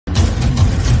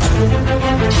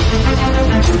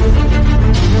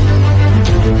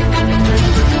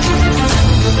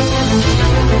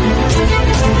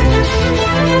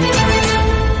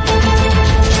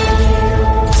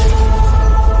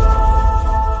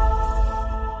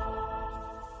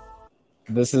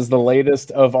This is the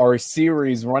latest of our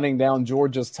series running down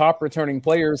Georgia's top returning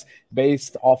players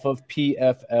based off of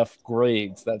PFF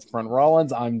grades. That's Brent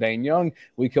Rollins. I'm Dayne Young.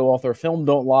 We co-author Film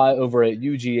Don't Lie over at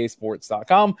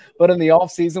UGAsports.com. But in the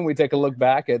offseason, we take a look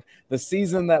back at the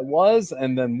season that was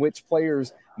and then which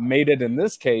players made it in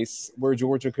this case where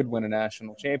Georgia could win a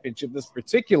national championship. This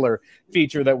particular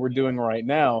feature that we're doing right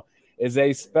now is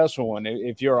a special one.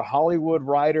 If you're a Hollywood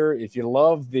writer, if you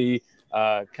love the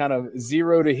kind of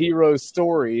zero to hero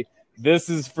story, this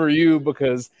is for you,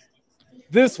 because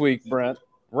this week, Brent,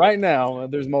 right now,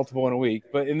 there's multiple in a week,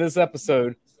 but in this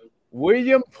episode,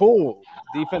 William Poole,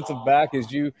 defensive back, as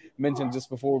you mentioned just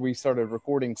before we started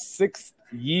recording, 6th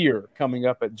year coming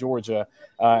up at Georgia.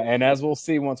 And as we'll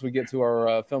see once we get to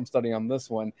our film study on this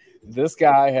one, this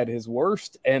guy had his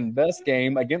worst and best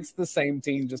game against the same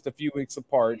team just a few weeks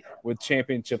apart with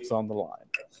championships on the line.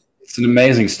 It's an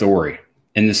amazing story.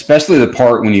 And especially the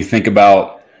part when you think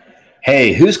about,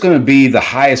 hey, who's going to be the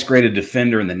highest graded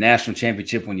defender in the national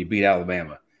championship when you beat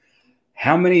Alabama?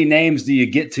 How many names do you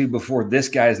get to before this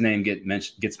guy's name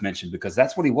gets mentioned? Because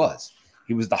that's what he was.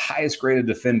 He was the highest graded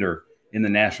defender in the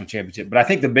national championship. But I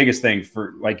think the biggest thing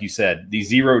for, like you said, the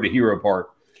zero to hero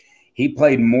part, he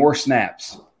played more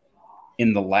snaps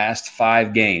in the last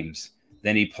 5 games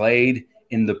than he played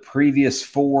in the previous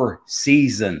 4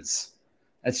 seasons.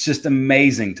 That's just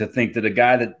amazing to think that a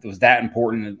guy that was that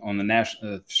important on the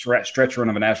national stretch run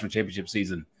of a national championship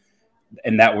season,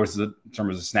 and that was in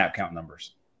terms of snap count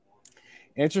numbers.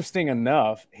 Interesting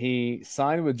enough, he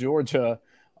signed with Georgia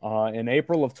in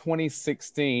April of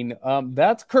 2016.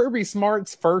 That's Kirby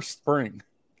Smart's first spring.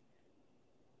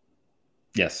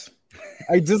 Yes.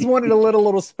 I just wanted to let a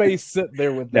little space sit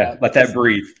there with that. Yeah, let that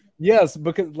breathe. Yes,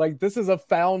 because like this is a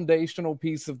foundational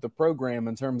piece of the program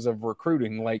in terms of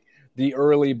recruiting, like the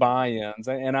early buy-ins.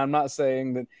 And I'm not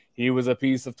saying that he was a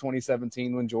piece of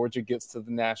 2017 when Georgia gets to the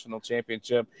national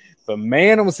championship, but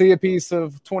man, we'll see a piece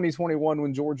of 2021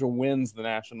 when Georgia wins the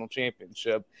national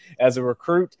championship. As a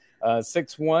recruit,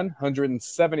 6'1",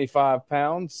 175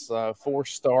 pounds,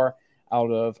 4-star out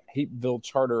of Hapeville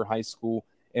Charter High School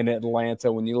in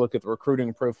Atlanta. When you look at the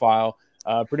recruiting profile,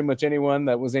 pretty much anyone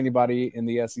that was anybody in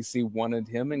the SEC wanted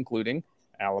him, including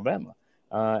Alabama.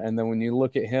 And then when you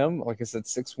look at him, like I said,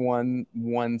 6'1",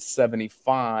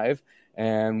 175.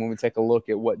 And when we take a look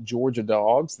at what Georgia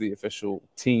Dogs, the official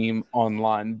team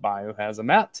online bio, has him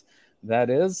at, that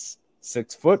is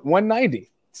 6 foot 190.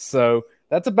 So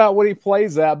that's about what he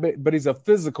plays at, but he's a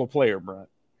physical player, Brent.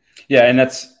 Yeah, and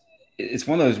it's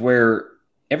one of those where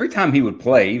every time he would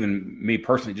play, even me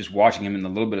personally, just watching him in the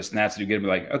little bit of snaps that he get, be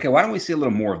like, okay, why don't we see a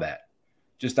little more of that?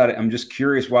 I'm just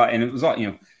curious why. And it was all,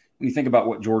 when you think about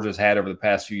what Georgia's had over the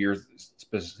past few years,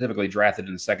 specifically drafted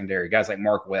in the secondary, guys like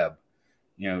Mark Webb,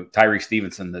 Tyreek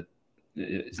Stevenson that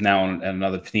is now on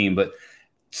another team, but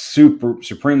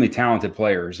supremely talented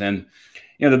players. And,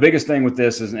 the biggest thing with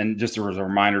this is, and just as a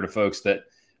reminder to folks that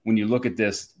when you look at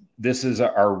this is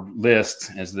our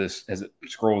list as it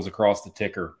scrolls across the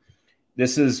ticker.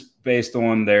 This is based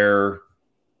on their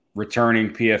returning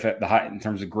PFF, in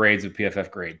terms of grades of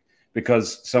PFF grade,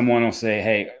 because someone will say,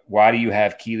 hey, why do you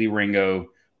have Kelee Ringo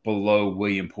below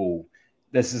William Poole?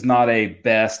 This is not a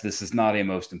best. This is not a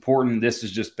most important. This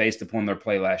is just based upon their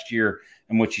play last year.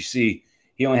 And what you see,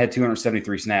 he only had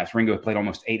 273 snaps. Ringo played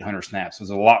almost 800 snaps. There's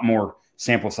a lot more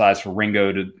sample size for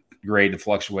Ringo to grade to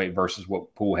fluctuate versus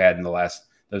what Poole had in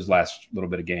those last little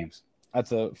bit of games.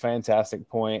 That's a fantastic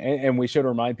point. And we should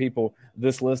remind people,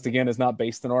 this list, again, is not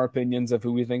based on our opinions of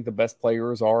who we think the best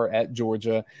players are at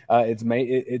Georgia.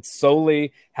 It's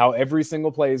solely how every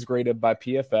single play is graded by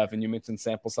PFF, and you mentioned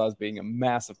sample size being a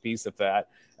massive piece of that.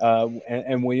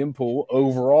 And William Poole,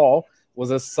 overall,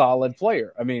 was a solid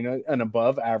player. I mean, an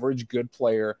above-average good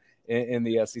player in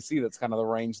the SEC. That's kind of the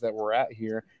range that we're at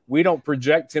here. We don't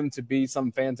project him to be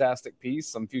some fantastic piece,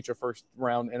 some future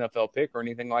first-round NFL pick or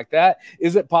anything like that.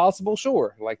 Is it possible?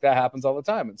 Sure. Like that happens all the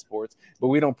time in sports, but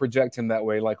we don't project him that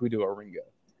way like we do a Ringo.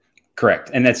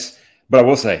 Correct. But I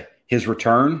will say his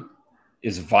return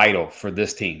is vital for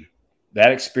this team.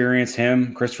 That experience,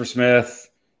 him, Christopher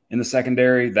Smith in the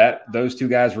secondary, those two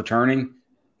guys returning,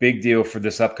 big deal for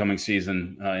this upcoming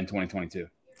season in 2022.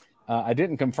 I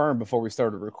didn't confirm before we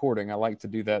started recording. I like to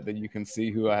do that you can see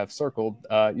who I have circled.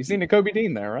 You see Nakobe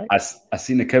Dean there, right? I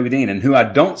see Nakobe Dean, and who I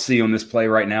don't see on this play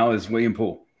right now is William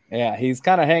Poole. Yeah, he's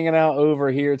kind of hanging out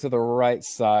over here to the right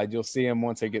side. You'll see him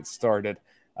once he gets started.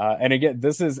 And again,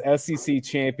 this is SEC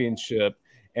championship,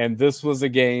 and this was a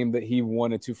game that he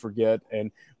wanted to forget.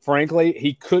 And frankly,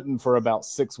 he couldn't for about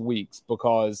 6 weeks,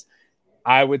 because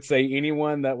I would say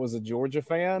anyone that was a Georgia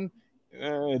fan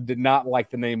did not like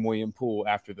the name William Poole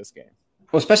after this game.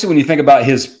 Well, especially when you think about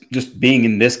his just being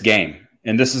in this game.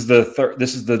 And this is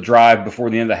the drive before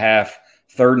the end of the half,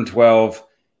 3rd and 12,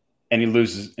 and he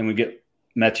loses, and we get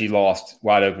Mechie lost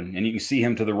wide open. And you can see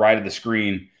him to the right of the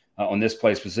screen on this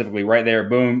play specifically, right there.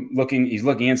 Boom, he's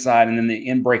looking inside, and then the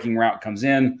in-breaking route comes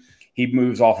in. He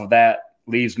moves off of that,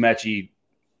 leaves Mechie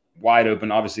wide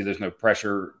open. Obviously, there's no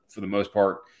pressure for the most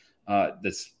part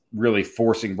that's really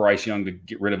forcing Bryce Young to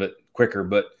get rid of it quicker.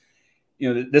 But,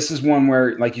 you know, this is one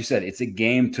where, like you said, it's a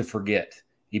game to forget.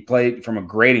 He played from a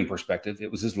grading perspective. It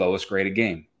was his lowest graded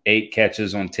game. 8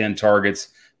 catches on 10 targets,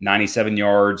 97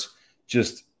 yards,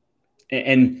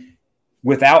 and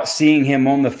without seeing him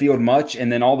on the field much.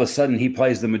 And then all of a sudden he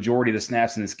plays the majority of the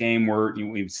snaps in this game, where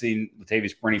we've seen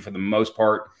Latavius Burney for the most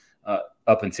part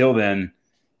up until then.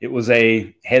 It was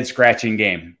a head-scratching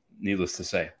game, needless to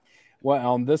say.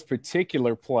 Well, on this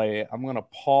particular play, I'm going to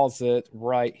pause it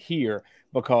right here,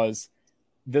 because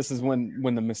this is when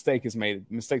the mistake is made.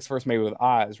 Mistake's first made with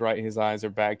eyes, right? His eyes are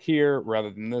back here rather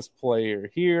than this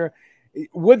player here.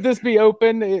 Would this be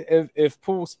open if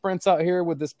Poole sprints out here?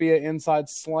 Would this be an inside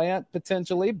slant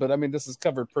potentially? But, I mean, this is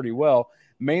covered pretty well.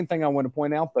 Main thing I want to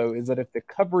point out, though, is that if the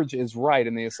coverage is right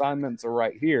and the assignments are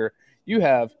right here, you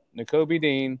have Nakobe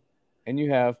Dean and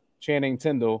you have Channing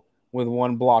Tindall with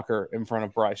one blocker in front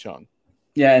of Bryce Young.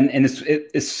 Yeah, and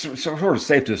it's sort of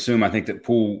safe to assume, I think, that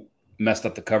Poole messed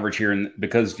up the coverage here, and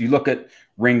because you look at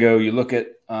Ringo, you look at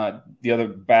the other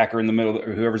backer in the middle,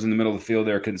 or whoever's in the middle of the field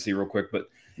there. I couldn't see real quick, but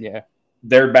yeah,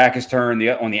 their back is turned.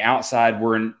 On the outside,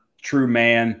 we're in true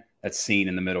man. That's seen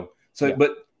in the middle. So, yeah.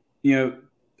 But you know,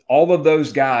 all of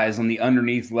those guys on the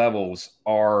underneath levels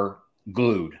are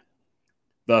glued.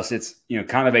 Thus, it's, you know,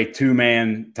 kind of a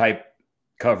 2-man type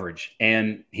coverage,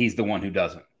 and he's the one who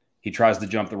doesn't. He tries to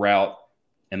jump the route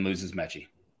and loses Mechie.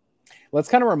 Let's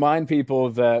kind of remind people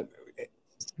that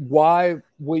why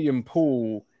William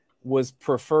Poole was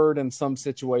preferred in some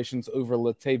situations over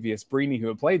Latavius Brini, who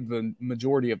had played the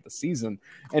majority of the season.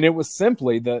 And it was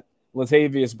simply that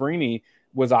Latavius Brini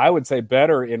was, I would say,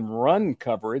 better in run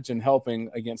coverage and helping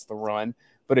against the run.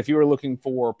 But if you were looking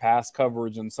for pass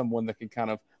coverage and someone that could kind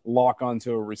of lock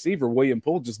onto a receiver, William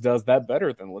Poole just does that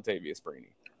better than Latavius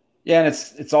Brini. Yeah, and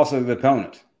it's also the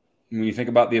opponent. When you think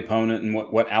about the opponent and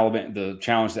what Alabama, the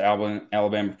challenge that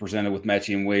Alabama presented with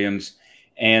Mechie and Williams,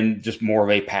 and just more of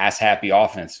a pass-happy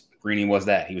offense. Brini was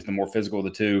that. He was the more physical of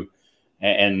the two.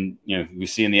 And you know, we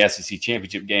see in the SEC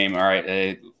championship game, all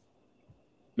right,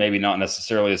 maybe not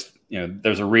necessarily as, you know,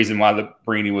 there's a reason why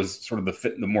Brini was sort of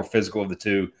the more physical of the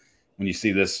two when you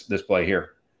see this play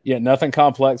here. Yeah, nothing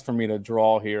complex for me to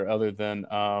draw here other than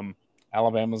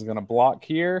Alabama's going to block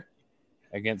here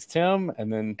against him,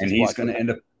 and then he's going to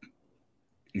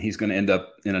end up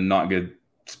in a not good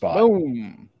spot.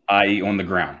 Boom. I.e. on the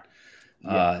ground.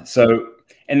 Yeah.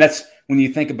 And that's when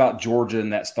you think about Georgia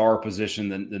in that star position,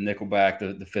 the nickelback,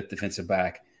 the fifth defensive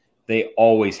back, they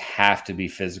always have to be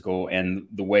physical. And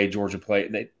the way Georgia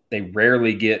play, they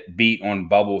rarely get beat on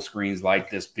bubble screens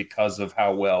like this because of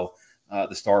how well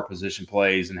the star position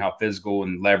plays and how physical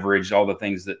and leverage, all the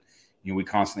things that, you know, we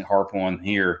constantly harp on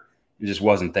here. It just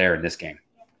wasn't there in this game.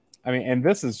 I mean, and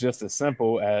this is just as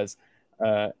simple as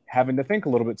having to think a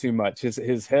little bit too much.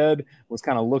 His head was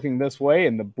kind of looking this way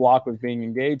and the block was being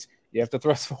engaged. You have to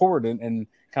thrust forward and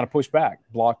kind of push back,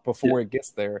 block before it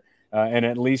gets there, and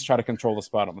at least try to control the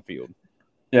spot on the field.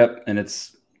 Yep, and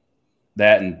it's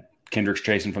that, and Kendrick's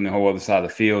chasing from the whole other side of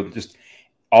the field. Just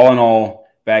all in all,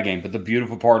 bad game. But the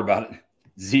beautiful part about it,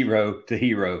 0 to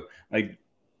hero. Like,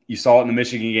 you saw it in the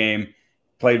Michigan game,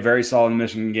 played very solid in the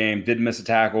Michigan game, didn't miss a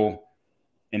tackle,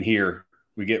 and here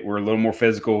we're a little more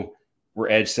physical. We're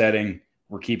edge setting.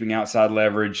 We're keeping outside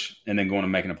leverage and then going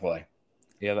and making a play.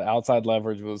 Yeah, the outside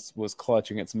leverage was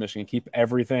clutch against Michigan. Keep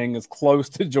everything as close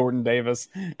to Jordan Davis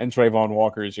and Trayvon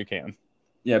Walker as you can.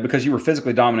 Yeah, because you were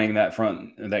physically dominating that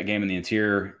that game in the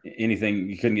interior. Anything,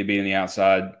 you couldn't get beat on the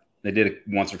outside. They did it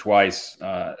once or twice.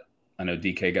 I know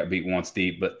DK got beat once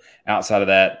deep, but outside of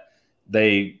that,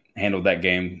 they handled that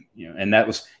game. You know, and that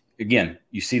was, again,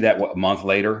 you see that a month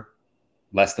later,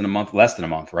 less than a month,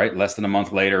 right? Less than a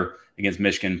month later against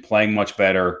Michigan, playing much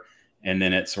better, and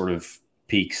then it sort of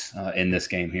peaks in this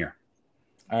game here.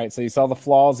 All right, so you saw the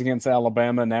flaws against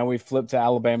Alabama. Now we flip to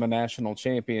Alabama National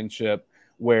Championship,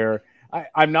 where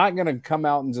I'm not going to come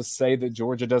out and just say that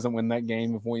Georgia doesn't win that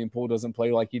game if William Poole doesn't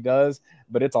play like he does,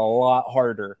 but it's a lot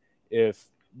harder if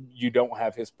you don't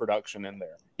have his production in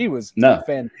there. He was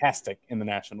fantastic in the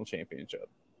national championship.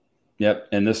 Yep,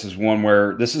 and this is one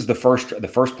where this is the first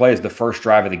play is the first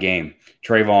drive of the game.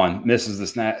 Trayvon misses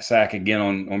the sack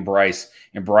again on Bryce,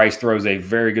 and Bryce throws a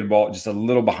very good ball just a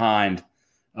little behind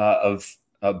of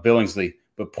Billingsley,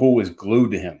 but Poole is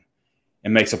glued to him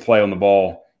and makes a play on the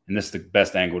ball, and this is the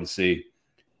best angle to see.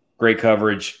 Great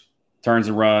coverage, turns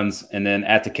and runs, and then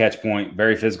at the catch point,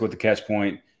 very physical at the catch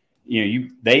point.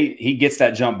 He gets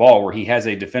that jump ball where he has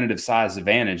a definitive size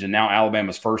advantage, and now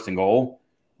Alabama's first and goal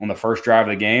on the first drive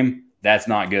of the game. That's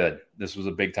not good. This was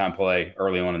a big-time play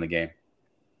early on in the game.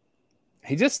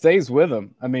 He just stays with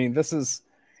him. I mean, this is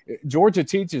 – Georgia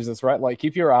teaches us, right? Like,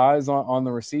 keep your eyes on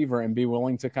the receiver and be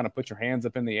willing to kind of put your hands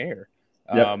up in the air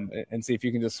and see if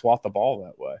you can just swat the ball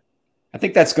that way. I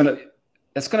think that's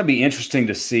gonna be interesting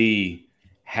to see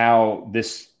how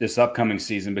this upcoming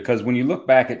season, because when you look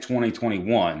back at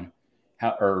 2020,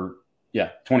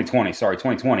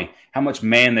 how much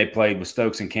man they played with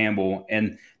Stokes and Campbell,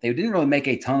 and they didn't really make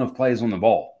a ton of plays on the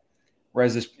ball.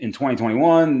 Whereas in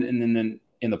 2021 and then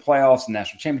in the playoffs and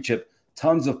national championship,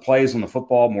 tons of plays on the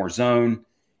football, more zone,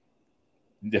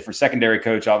 different secondary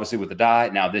coach, obviously with the dye.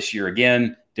 Now this year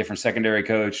again, different secondary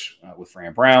coach with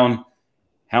Fran Brown.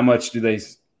 How much do they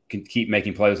can keep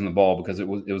making plays on the ball? Because it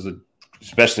was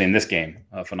especially in this game,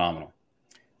 phenomenal.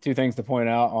 Two things to point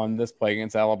out on this play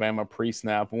against Alabama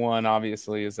pre-snap. One,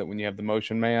 obviously, is that when you have the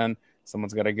motion man,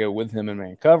 someone's got to go with him in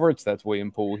man coverage. That's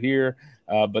William Poole here.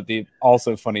 But the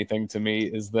also funny thing to me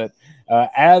is that,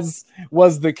 as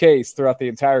was the case throughout the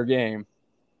entire game,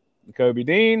 Kobe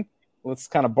Dean, let's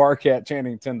kind of bark at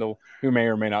Channing Tindall, who may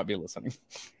or may not be listening.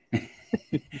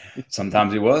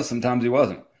 Sometimes he was, sometimes he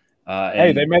wasn't.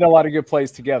 Hey, they made a lot of good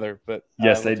plays together, but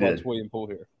yes, they did. William Poole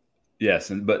here.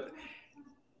 Yes, but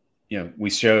we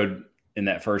showed in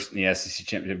that first in the SEC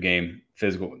championship game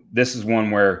physical. This is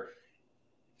one where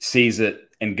sees it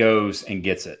and goes and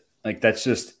gets it. Like, that's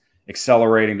just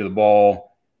accelerating to the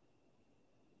ball.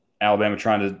 Alabama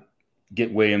trying to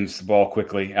get Williams the ball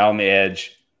quickly out on the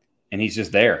edge, and he's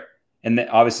just there. And then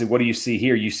obviously, what do you see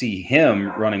here? You see him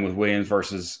running with Williams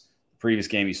versus the previous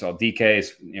game. You saw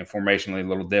DK's formationally a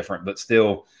little different, but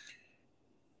still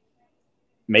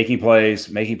making plays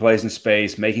in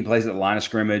space, making plays at the line of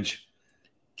scrimmage,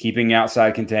 keeping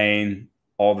outside contain,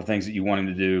 all the things that you want him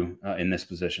to do in this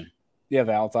position. Yeah,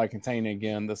 the outside contain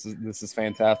again. This is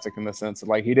fantastic in the sense that,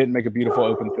 like, he didn't make a beautiful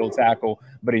open field tackle,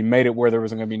 but he made it where there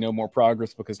was going to be no more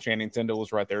progress because Channing Tindall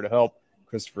was right there to help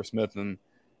Christopher Smith and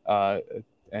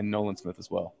Nolan Smith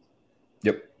as well.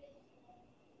 Yep.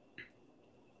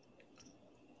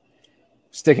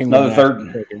 Sticking with another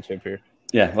third championship here.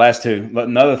 Yeah, last two.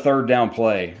 Another third down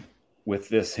play with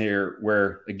this here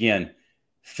where, again,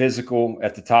 physical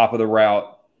at the top of the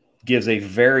route gives a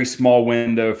very small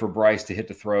window for Bryce to hit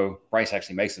the throw. Bryce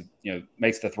actually makes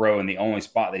the throw in the only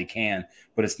spot that he can,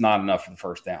 but it's not enough for the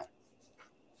first down.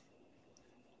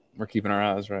 We're keeping our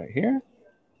eyes right here.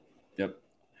 Yep.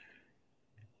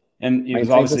 And it was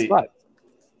obviously,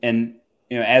 and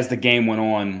as the game went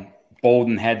on,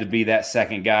 Bolden had to be that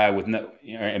second guy with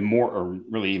and more, or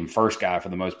really even first guy for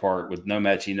the most part, with no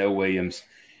Mechie, no Williams.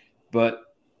 But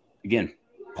again,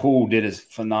 Poole did his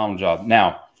phenomenal job.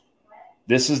 Now,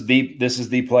 this is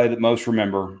the play that most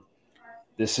remember.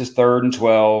 This is 3rd and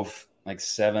 12, like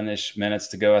 7-ish minutes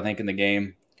to go, I think, in the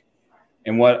game.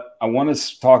 And what I want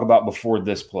to talk about before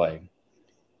this play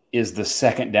is the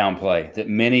second down play that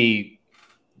many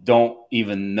don't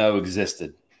even know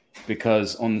existed.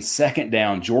 Because on the second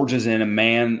down, Georgia's in a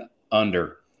man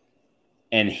under,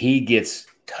 and he gets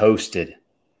toasted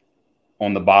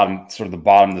on the bottom, sort of the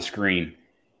bottom of the screen,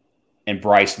 and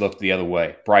Bryce looked the other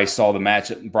way. Bryce saw the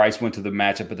matchup. Bryce went to the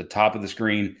matchup at the top of the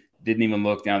screen, didn't even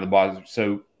look down at the bottom.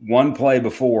 So one play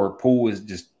before, Poole is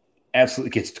just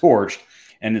absolutely gets torched,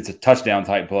 and it's a touchdown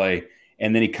type play,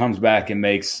 and then he comes back and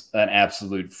makes an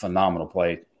absolute phenomenal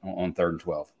play on 3rd and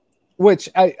 12. Which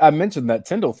I mentioned that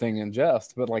Tindall thing in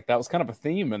jest, but like that was kind of a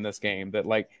theme in this game that,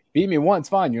 like, beat me once,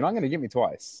 fine. You're not going to get me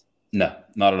twice. No,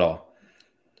 not at all.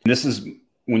 This is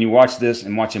when you watch this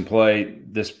and watch him play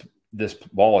this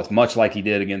ball, it's much like he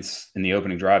did in the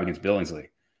opening drive against Billingsley.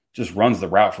 Just runs the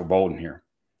route for Bolden here.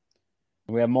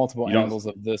 We have multiple angles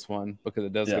of this one because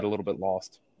it does get a little bit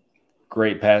lost.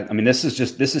 Great pass. I mean, this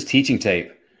is teaching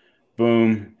tape.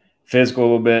 Boom, physical a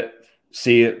little bit,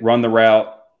 see it, run the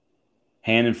route.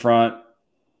 Hand in front,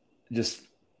 just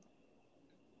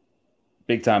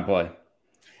big-time play.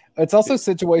 It's also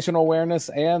situational awareness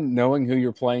and knowing who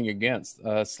you're playing against.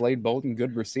 Slade Bolden,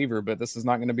 good receiver, but this is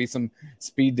not going to be some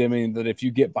speed dimming that if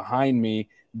you get behind me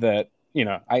that,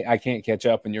 I can't catch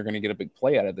up and you're going to get a big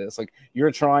play out of this. Like, you're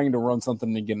trying to run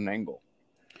something to get an angle.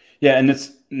 Yeah, and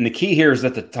the key here is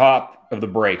at the top of the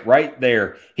break, right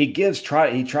there. He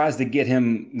tries to get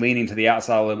him leaning to the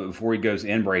outside a little bit before he goes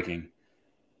in breaking,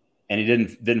 and he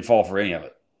didn't fall for any of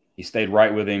it. He stayed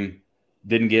right with him,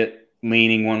 didn't get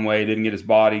leaning one way, didn't get his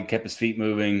body, kept his feet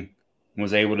moving, and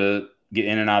was able to get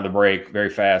in and out of the break very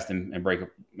fast and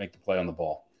make the play on the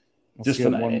ball. Let's just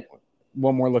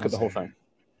one more look at the whole thing.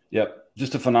 Yep,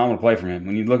 just a phenomenal play from him.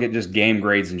 When you look at just game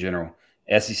grades in general,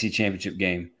 SEC championship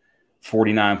game,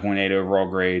 49.8 overall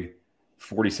grade,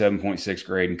 47.6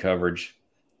 grade in coverage,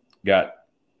 got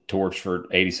torched for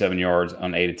 87 yards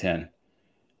on 8 of 10.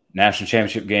 National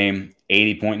championship game,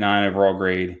 80.9 overall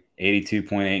grade,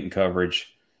 82.8 in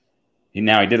coverage. He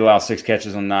did allow 6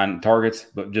 catches on 9 targets,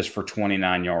 but just for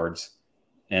 29 yards,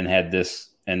 and had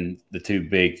this and the 2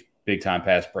 big time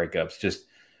pass breakups. Just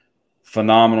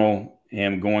phenomenal.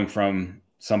 Him going from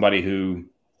somebody who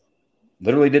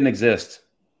literally didn't exist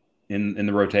in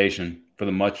the rotation for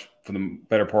the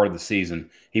better part of the season.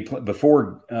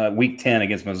 Before week 10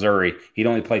 against Missouri, he'd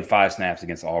only played 5 snaps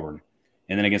against Auburn.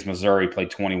 And then against Missouri, played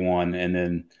 21, and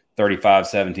then 35,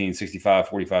 17, 65,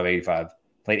 45, 85.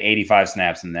 Played 85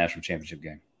 snaps in the national championship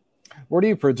game. Where do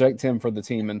you project him for the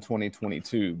team in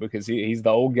 2022? Because he's the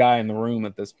old guy in the room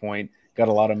at this point, got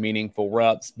a lot of meaningful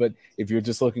reps. But if you're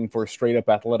just looking for straight up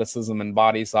athleticism and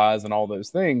body size and all those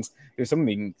things, there's some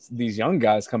of these young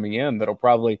guys coming in that'll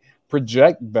probably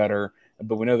project better.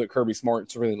 But we know that Kirby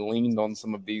Smart's really leaned on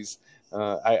some of these,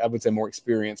 I would say, more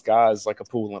experienced guys like a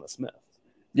Poole and a Smith.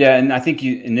 Yeah, and I think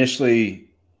you initially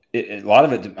a lot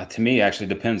of it to me actually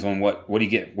depends on what do you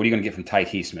get? What are you going to get from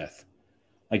Tyke Smith?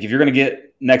 Like if you're going to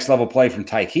get next level play from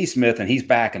Tyke Smith and he's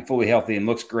back and fully healthy and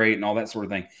looks great and all that sort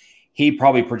of thing, he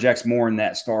probably projects more in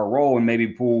that star role, and maybe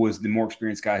Poole was the more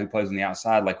experienced guy who plays on the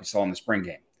outside like we saw in the spring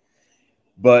game.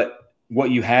 But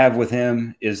what you have with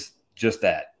him is just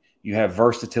that. You have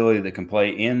versatility that can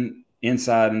play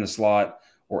inside in the slot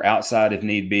or outside if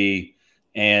need be,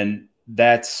 and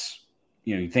that's –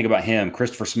 you think about him,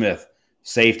 Christopher Smith,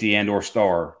 safety and or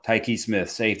star, Tyke Smith,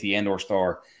 safety and or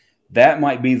star. That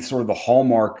might be sort of the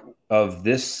hallmark of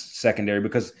this secondary,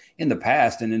 because in the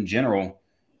past and in general,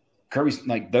 Kirby's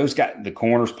like those guys, the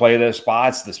corners play those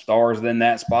spots, the stars in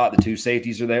that spot, the 2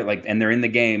 safeties are there, and they're in the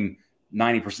game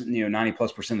 90%,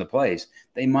 90+% of the plays.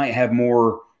 They might have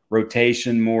more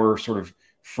rotation, more sort of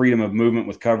freedom of movement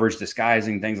with coverage,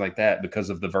 disguising, things like that, because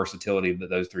of the versatility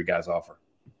that those 3 guys offer.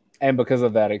 And because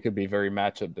of that, it could be very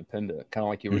matchup dependent, kind of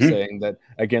like you were saying, that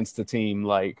against a team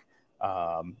like,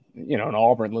 in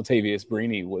Auburn, Latavius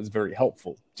Brini was very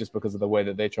helpful just because of the way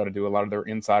that they try to do a lot of their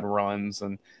inside runs,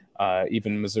 and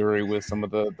even Missouri with some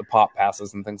of the pop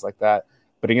passes and things like that.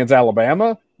 But against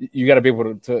Alabama, you got to be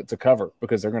able to cover,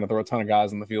 because they're going to throw a ton of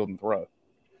guys in the field and throw.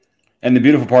 And the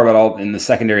beautiful part about all in the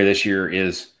secondary this year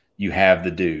is you have the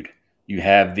dude. You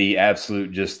have the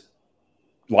absolute just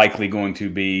likely going to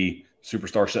be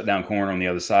superstar shutdown corner on the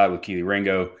other side with Kelee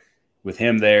Ringo. With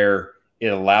him there, it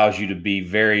allows you to be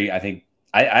very, I think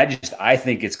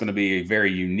it's going to be a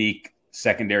very unique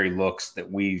secondary looks that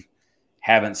we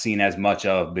haven't seen as much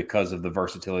of because of the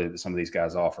versatility that some of these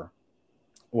guys offer.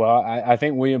 Well, I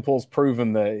think William Poole's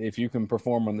proven that if you can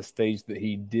perform on the stage that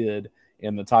he did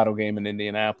in the title game in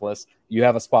Indianapolis, you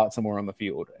have a spot somewhere on the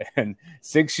field. And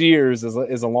 6 years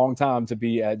is a long time to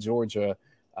be at Georgia.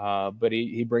 But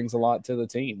he brings a lot to the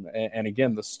team. And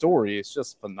again, the story is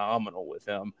just phenomenal with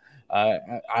him.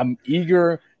 I'm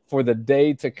eager for the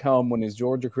day to come when his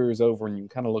Georgia career is over and you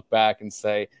kind of look back and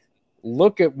say,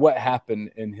 look at what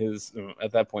happened in his,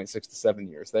 at that point, 6 to 7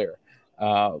 years there.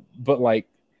 But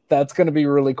that's going to be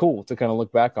really cool to kind of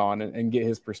look back on and get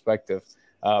his perspective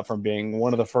from being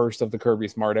one of the first of the Kirby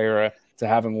Smart era to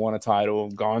having won a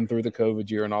title, gone through the COVID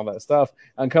year and all that stuff,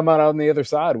 and come out on the other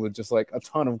side with just a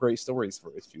ton of great stories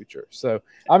for his future. So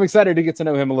I'm excited to get to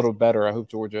know him a little better. I hope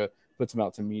Georgia puts him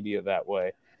out to media that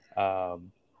way.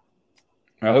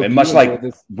 And much like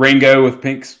Ringo with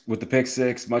the pick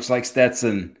six, much like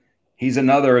Stetson, he's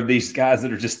another of these guys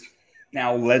that are just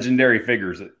now legendary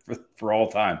figures for all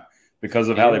time because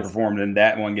of how they performed in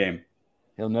that one game.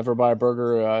 He'll never buy a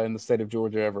burger in the state of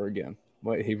Georgia ever again.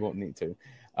 Well, he won't need to.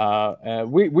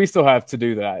 We still have to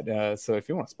do that. So if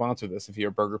you want to sponsor this, if you're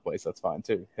a burger place, that's fine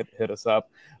too. Hit us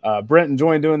up. Brent,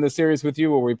 enjoying doing this series with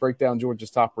you where we break down Georgia's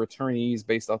top returnees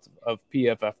based off of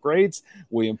PFF grades.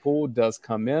 William Poole does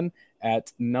come in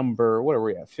at number, what are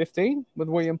we at, 15 with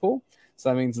William Poole? So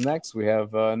that means next we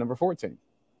have number 14.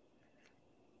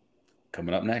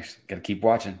 Coming up next. Got to keep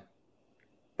watching.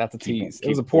 That's a tease. It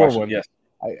was a poor one. Yes.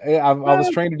 I was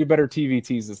trained to do better TV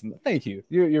teases. Thank you.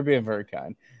 You're being very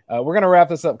kind. We're going to wrap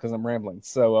this up because I'm rambling.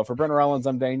 So for Brent Rollins,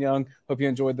 I'm Dayne Young. Hope you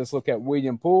enjoyed this look at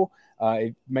William Poole.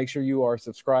 Make sure you are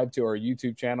subscribed to our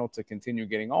YouTube channel to continue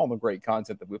getting all the great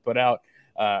content that we put out.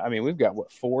 I mean, we've got,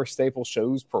 4 staple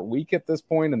shows per week at this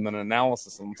point, and then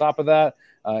analysis on top of that.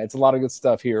 It's a lot of good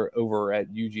stuff here over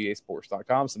at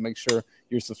UGAsports.com. So make sure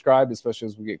you're subscribed, especially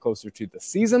as we get closer to the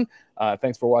season.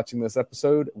 Thanks for watching this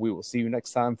episode. We will see you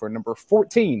next time for number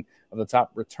 14 of the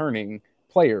top returning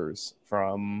players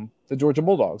from the Georgia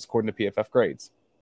Bulldogs, according to PFF grades.